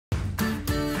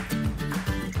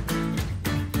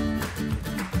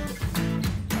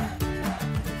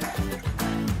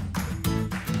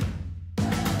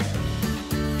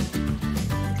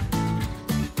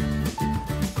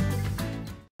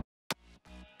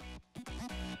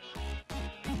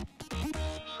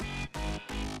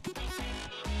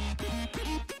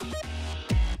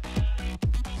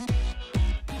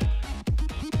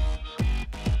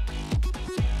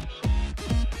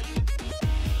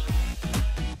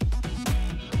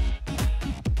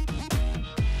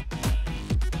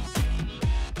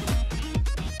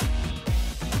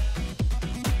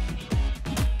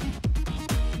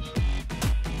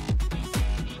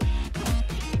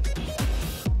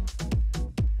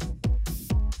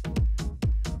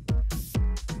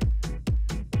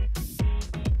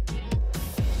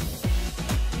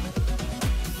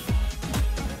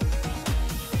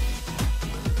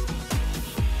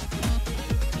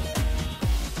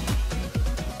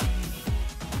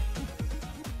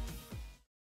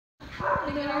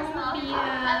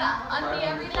Auntie,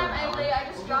 every time I play, I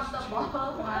just drop the ball.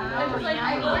 Wow, It's like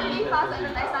I go really fast and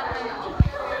then I stand my own.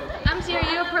 Are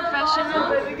you a professional?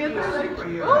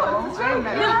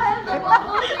 Yeah, the ball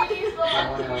goes really slow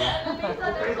and they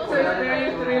said they're so very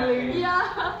thrilling.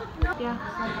 Yeah. Yeah.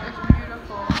 It's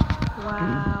beautiful.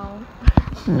 Wow.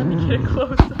 Let me get a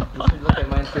close up. You should look at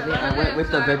mine, Sydney. I went with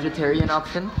the vegetarian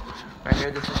option. Right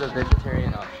here, this is the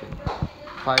vegetarian option.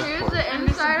 5 Here's course. the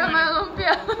inside of my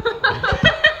lumpia.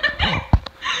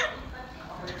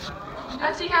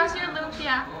 Jesse, how's your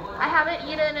lumpia? I haven't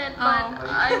eaten it, but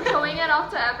I'm showing it off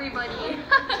to everybody.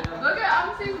 Look at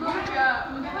Auntie's lumpia.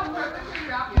 Look at how perfectly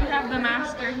wrapped We have the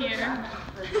master here.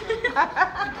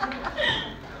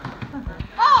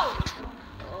 Oh!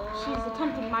 She's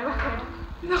attempting my record.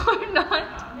 No, I'm not.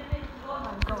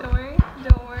 Don't worry.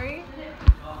 Don't worry.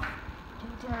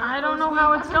 I don't know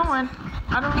how it's going.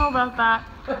 I don't know about that.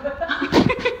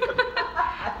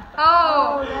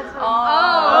 Oh!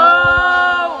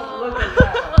 Look at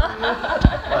that.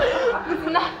 It's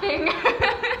nothing.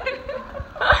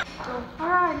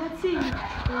 Alright, let's see.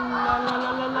 Wow.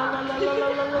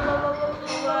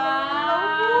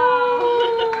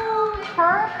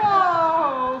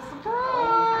 Purple!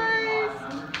 Surprise!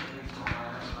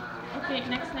 Okay,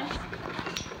 next.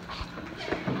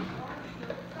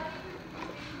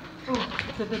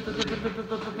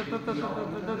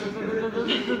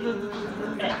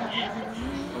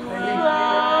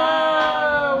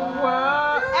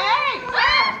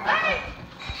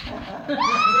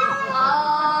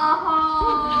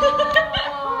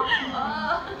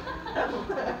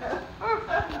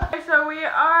 So we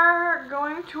are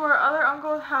going to our other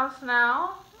uncle's house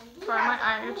now. Sorry, my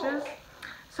eye itches.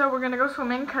 So we're gonna go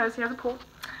swimming because he has a pool.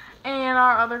 And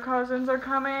our other cousins are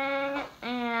coming.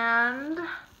 And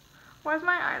why is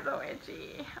my eye so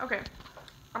itchy? Okay,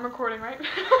 I'm recording, right?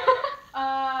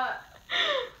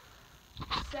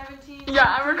 17.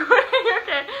 Yeah, I'm recording.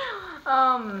 Okay.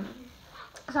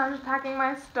 So I'm just packing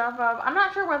my stuff up. I'm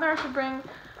not sure whether I should bring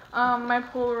my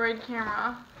Polaroid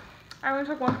camera. I only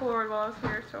took one Polaroid while I was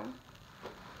here, so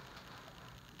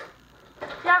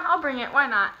yeah, I'll bring it. Why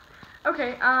not?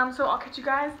 Okay. So I'll catch you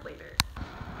guys later.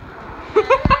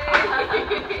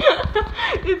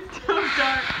 It's still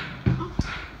dark. I'm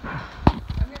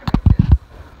gonna break this.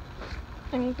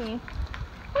 Anything.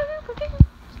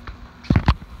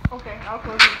 Okay, I'll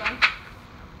close it then.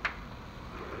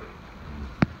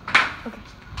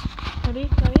 Okay.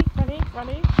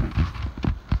 Ready?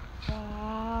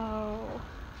 Wow.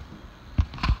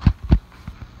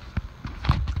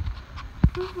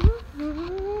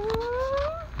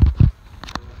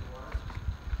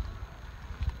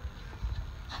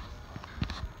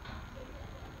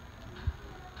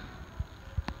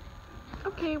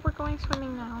 Okay, we're going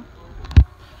swimming now.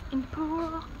 In the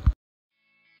pool.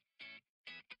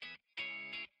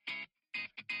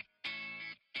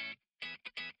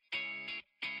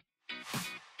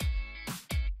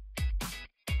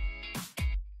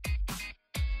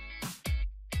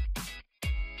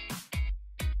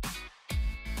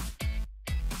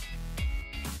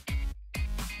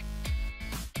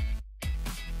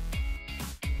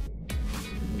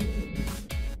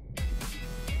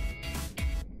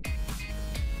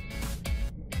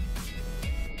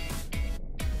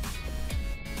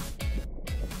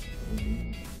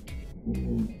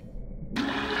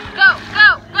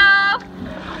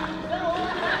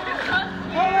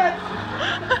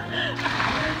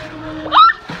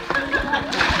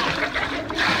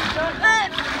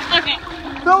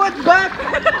 Throw it back!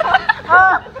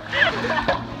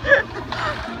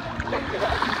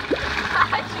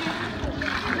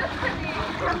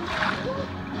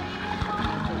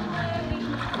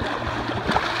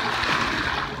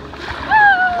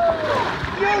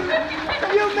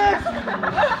 You missed!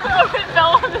 Oh, it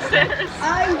fell on the stairs.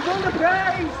 I won the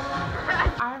prize!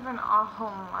 I have an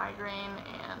awful migraine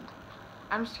and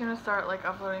I'm just gonna start like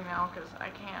uploading now because I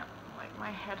can't, like my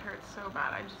head hurts so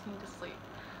bad. I just need to sleep.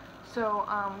 So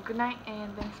good night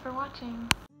and thanks for watching.